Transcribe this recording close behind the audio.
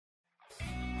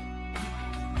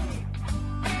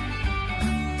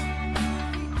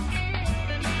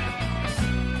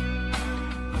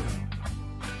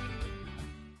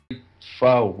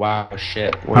Oh wow,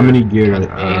 shit. How many gear kind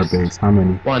are of our base? How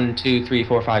many? 1, 2, 3,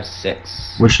 4, 5,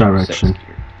 6. Which direction? 6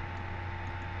 gear.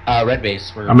 Red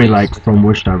base. I mean, like, from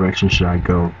which direction should I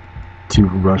go to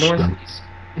rush them? Northeast.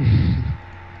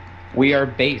 We are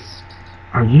based.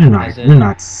 Are you not? You're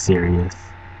not serious.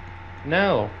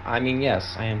 No, I mean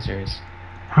yes, I am serious.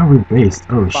 How are we based?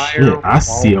 Oh shit! I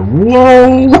see a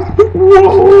whoa,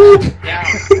 whoa! Yeah.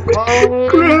 Oh,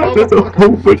 crap! That's a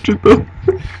whole bunch of them.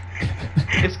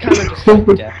 It's kind of just like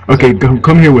death. Okay,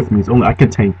 come here with me. It's only I can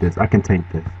tank this. I can tank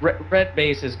this. Red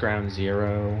base is ground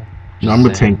zero. No, I'm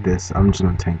gonna tank this. I'm just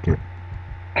gonna tank it.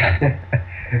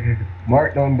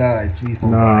 Mark, don't die. Please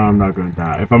don't die. I'm not gonna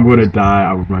die. If I'm gonna die,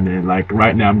 I'll run in. Like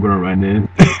right now, I'm gonna run in.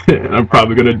 I'm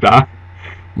probably gonna die.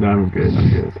 No, I'm good. I'm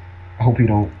good. I hope you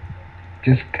don't.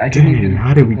 I Dang,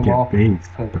 how did we get base?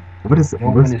 What is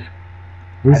where's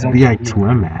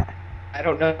Bi2m at? I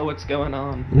don't know what's going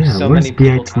on. Yeah, so where's many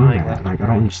people Bi2m at? Like I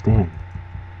don't understand.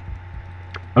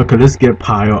 Okay, let's get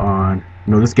Pile on.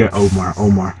 No, let's get Omar.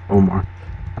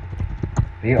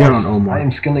 Get on Omar. I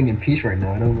am skilling in peace right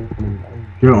now. I don't know.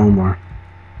 You're Omar.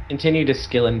 Continue to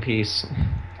skill in peace.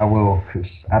 I will, cause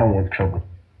I don't want trouble.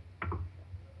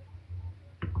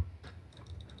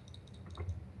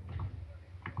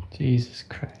 Jesus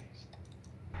Christ.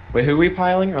 Wait, who are we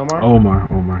piling? Omar?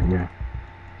 Omar, yeah.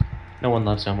 No one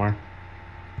loves Omar.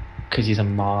 Because he's a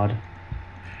mod.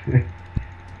 Get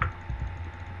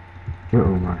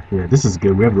Omar. Yeah, this is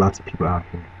good. We have lots of people out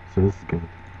here. So this is good.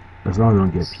 As long as I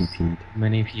don't get PP'd.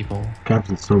 Many people.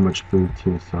 Captain's so much food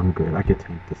too, so I'm good. I can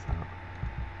tank this out.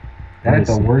 That is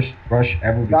the worst rush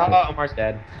ever. Omar's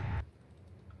dead.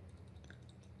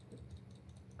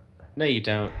 No, you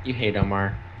don't. You hate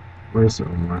Omar. Where's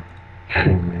Omar? Oh,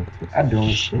 man, I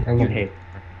don't. Shit. You hate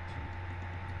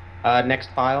Omar.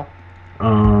 Next file.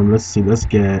 Let's see. Let's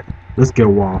get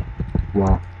wall.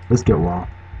 Let's get wall.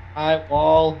 Hi,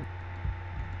 wall.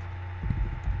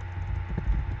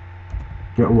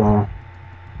 Get wall.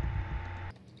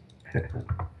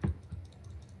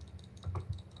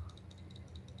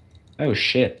 Oh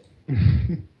shit.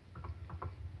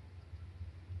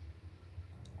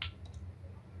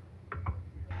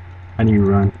 I need to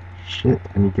run. Shit,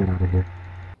 I need to get out of here.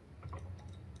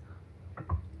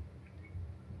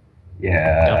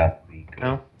 Yeah.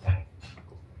 No.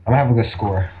 I'm having a good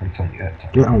score. I'm telling you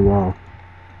that. Get on wall.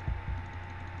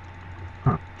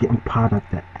 Huh, getting pot up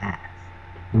the ass.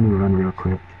 Let me run real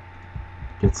quick.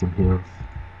 Get some heals.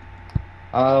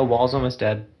 Wall's almost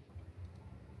dead.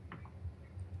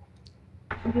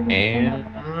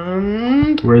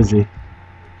 And where is he?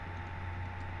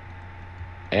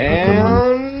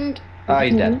 And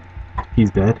he's dead.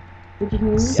 He's dead?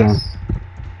 Sen.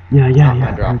 Yes.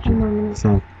 Yeah.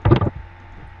 Sen.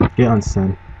 Get on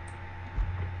Sen.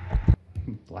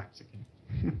 Blaxican.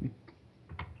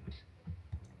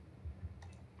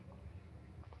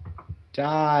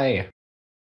 Die.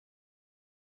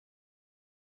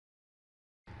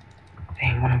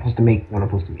 Dang, what am I supposed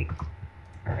to make?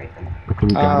 Alright.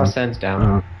 Oh, Sen's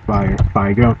down. Fire.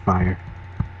 Get on fire.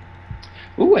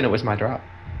 Ooh, and it was my drop.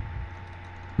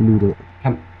 Loot it.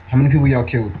 How many people y'all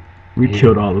killed? We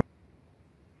killed all of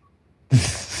them.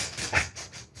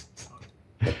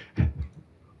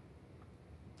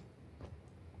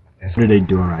 What are they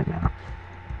doing right now?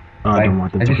 Oh, I don't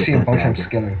want them to just see a bunch of them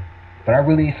skilling. But I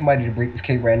really need somebody to break this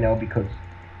cave right now because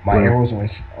my arrows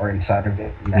are inside of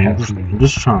it. I'm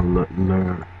just trying to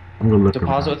learn. I'm gonna look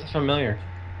Deposit around. with a familiar.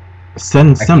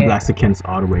 Send Blaxicans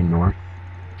all the way north.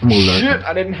 I'm gonna lurk. Shit,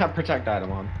 I didn't have protect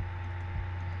item on.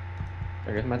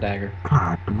 There goes my dagger.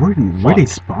 God, where are they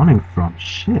spawning from?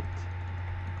 Shit.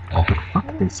 What the fuck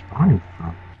are they spawning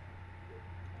from?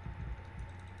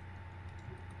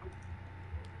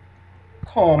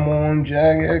 Come on,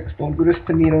 Jagex. Don't do this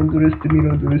to me. Don't do this to me.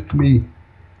 Don't do this to me.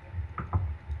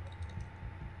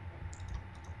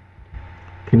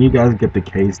 Can you guys get the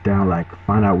case down? Like,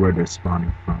 find out where they're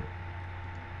spawning from.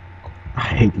 I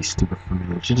hate these stupid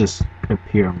familiars. You just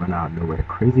appear and run out of nowhere.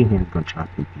 Crazy Hand's gonna try to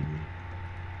PP me.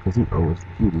 Because he loves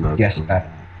doing that.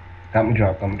 Got me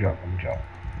drop. Okay.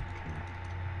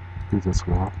 Who's this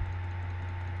wall?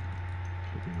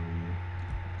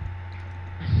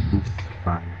 Who's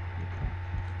fire? Okay.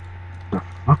 The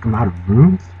fuck, I'm out of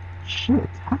runes? Shit,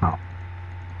 how?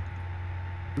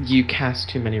 You cast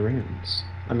too many runes.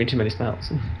 I mean, too many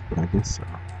spells. Yeah, I guess so.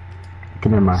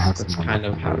 Can in my house. That's kind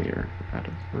of how you're out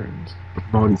of runes.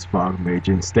 All these fog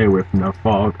mages, stay away from that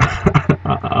fog.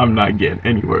 I'm not getting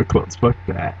anywhere close. Fuck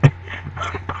that.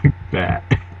 Fuck that.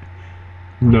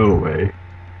 No way.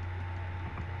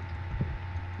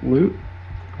 Loot?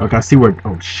 Okay, I see where.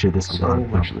 Oh shit, this is so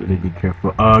much loot. Be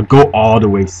careful. Go all the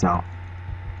way south.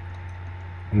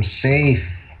 I'm safe.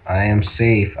 I am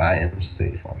safe. I am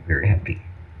safe. I'm very happy.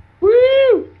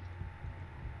 Woo!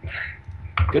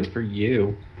 Good for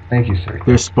you. Thank you, sir.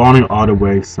 They're spawning all the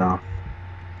way south.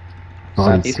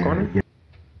 Southeast Said, corner? yeah.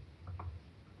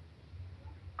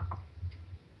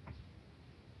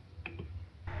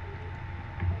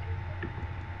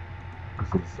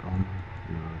 This is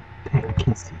no. Dang, I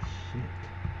can't see shit.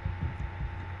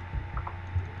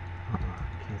 I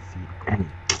can't see any.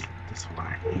 That's what I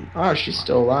hate. Oh, she's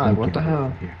still alive. What the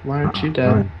hell? Why aren't you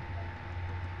dead? Run.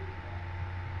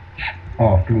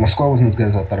 Oh, my score wasn't as good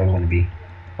as I thought it was going to be.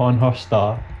 On her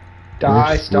star.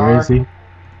 Die, Star. Where is he?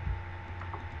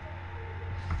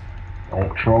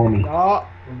 Don't troll me. Oh,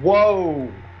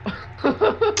 whoa!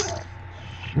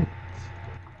 Shit.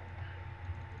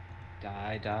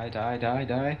 Die.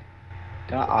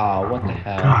 Oh, what the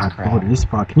hell? God, Crap. oh, this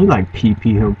spot. Can you like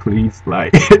PP him, please?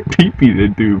 Like, PP the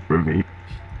dude for me.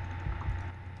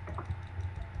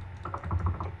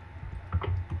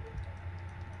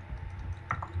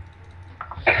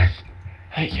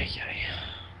 Hey.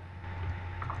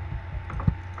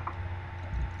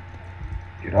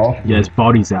 Get off. Yes,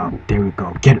 Baldy's out. There we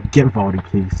go. Get Baldy,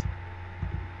 please.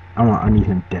 I need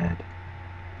him dead.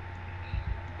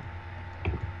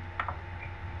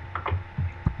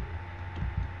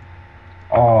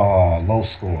 Oh, low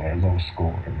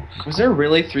score. Was there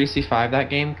really 3C5 that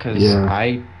game? Because Yeah.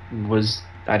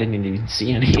 I didn't even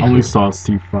see any. I only saw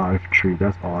C5 tree.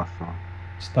 That's all I saw.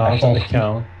 Stars at the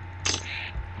count.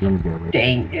 Let me get away.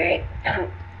 Dang it.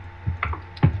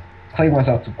 Played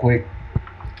myself too quick.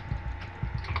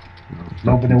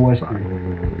 No, but there was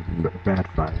bad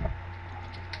fire.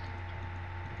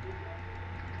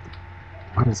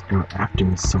 Why is girl after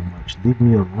me so much? Leave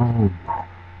me alone.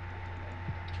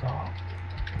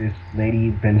 This lady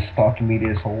been stalking me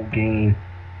this whole game.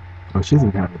 Oh, she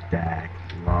doesn't have a dag.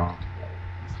 Wow.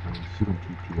 It's funny. She can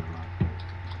PP a lot.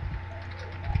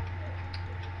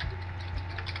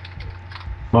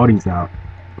 Baldy's out.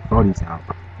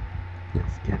 Yes,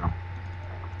 get him.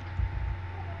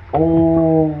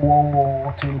 Oh,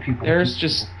 whoa, too many people. There's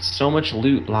just so much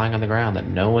loot lying on the ground that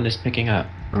no one is picking up.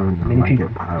 Oh no, Many I people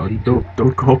get piled. see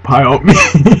Don't call pie on me.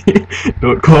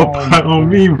 Don't call Oh, pie on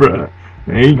me, bruh.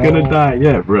 I ain't gonna No. die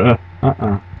yet, bruh.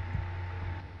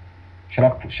 Should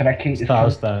I Kate this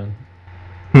Stars killing?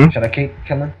 down. Should I Kate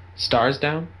killing? Stars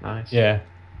down? Nice. Yeah.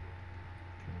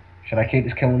 Should I Kate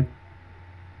this killing?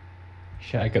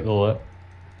 Shit, I got the loot.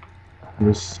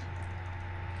 Just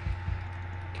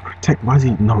protect. Why is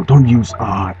he? No, don't use.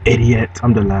 Idiot.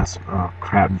 I'm the last.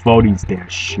 Crap. Baldy's there.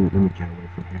 Shoot. Let me get away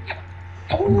from here.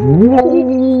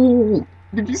 Whoa!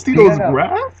 Did you see those Yeah.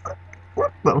 rats?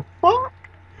 What the fuck?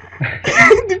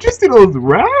 Did you see those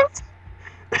rats?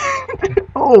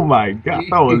 Oh my god,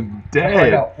 that was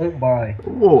dead.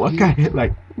 Whoa, I got hit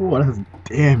like, whoa, that's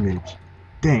damage.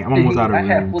 Dang, I'm almost out of I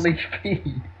had full runes.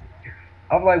 HP.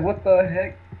 I'm like, what the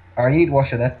heck? Alright, you need to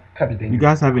wash that. Cut the You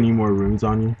guys have any more runes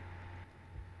on you?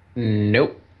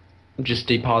 Nope. Just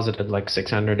deposited like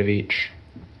 600 of each.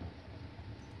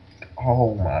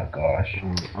 Oh my gosh.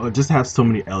 I just have so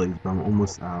many Ellies, but I'm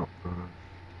almost out, bro.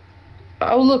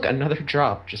 Oh look, another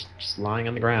drop just lying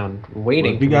on the ground,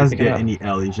 waiting. Well, if you for me to guys pick it get up. any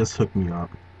Ellies, just hook me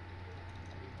up.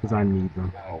 Because I need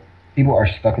them. Wow. People are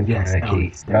stuck in front Yes, of that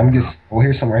Ellies, cage. But I'm just. Oh,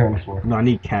 here's some right here on the floor. No, I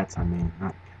need cats, I mean.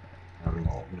 Not Ellies.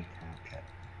 Oh. I need cats.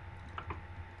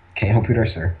 Can't help you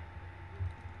there, sir.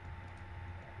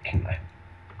 Can I?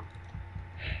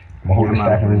 I'm gonna hold Yeah, this I'm out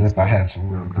back of as if I have some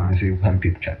No, room. I'm not. Because see how many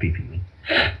people try to PP me.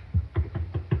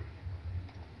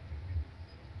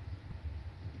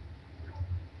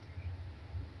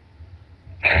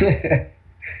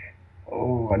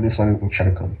 Oh, I knew somebody would try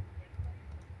to come.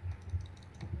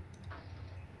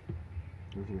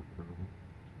 Where's your frozen?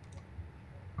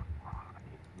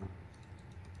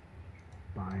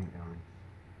 Buying Ellies.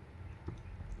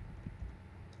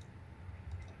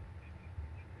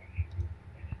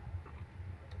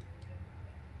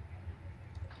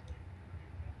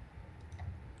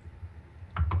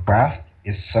 Craft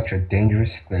is such a dangerous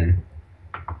thing.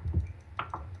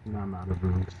 No, I'm out of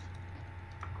runes.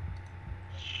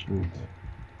 Shoot.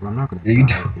 Well, I'm not gonna Yeah, you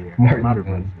die don't. here. Martin, I'm out of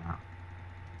man. runes now.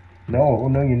 No,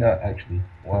 no, you're not actually.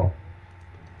 Wow.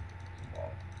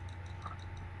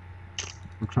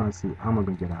 I'm trying to see how am I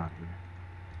gonna get out of here.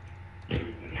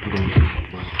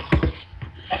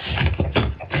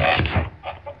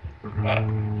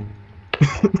 I'm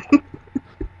gonna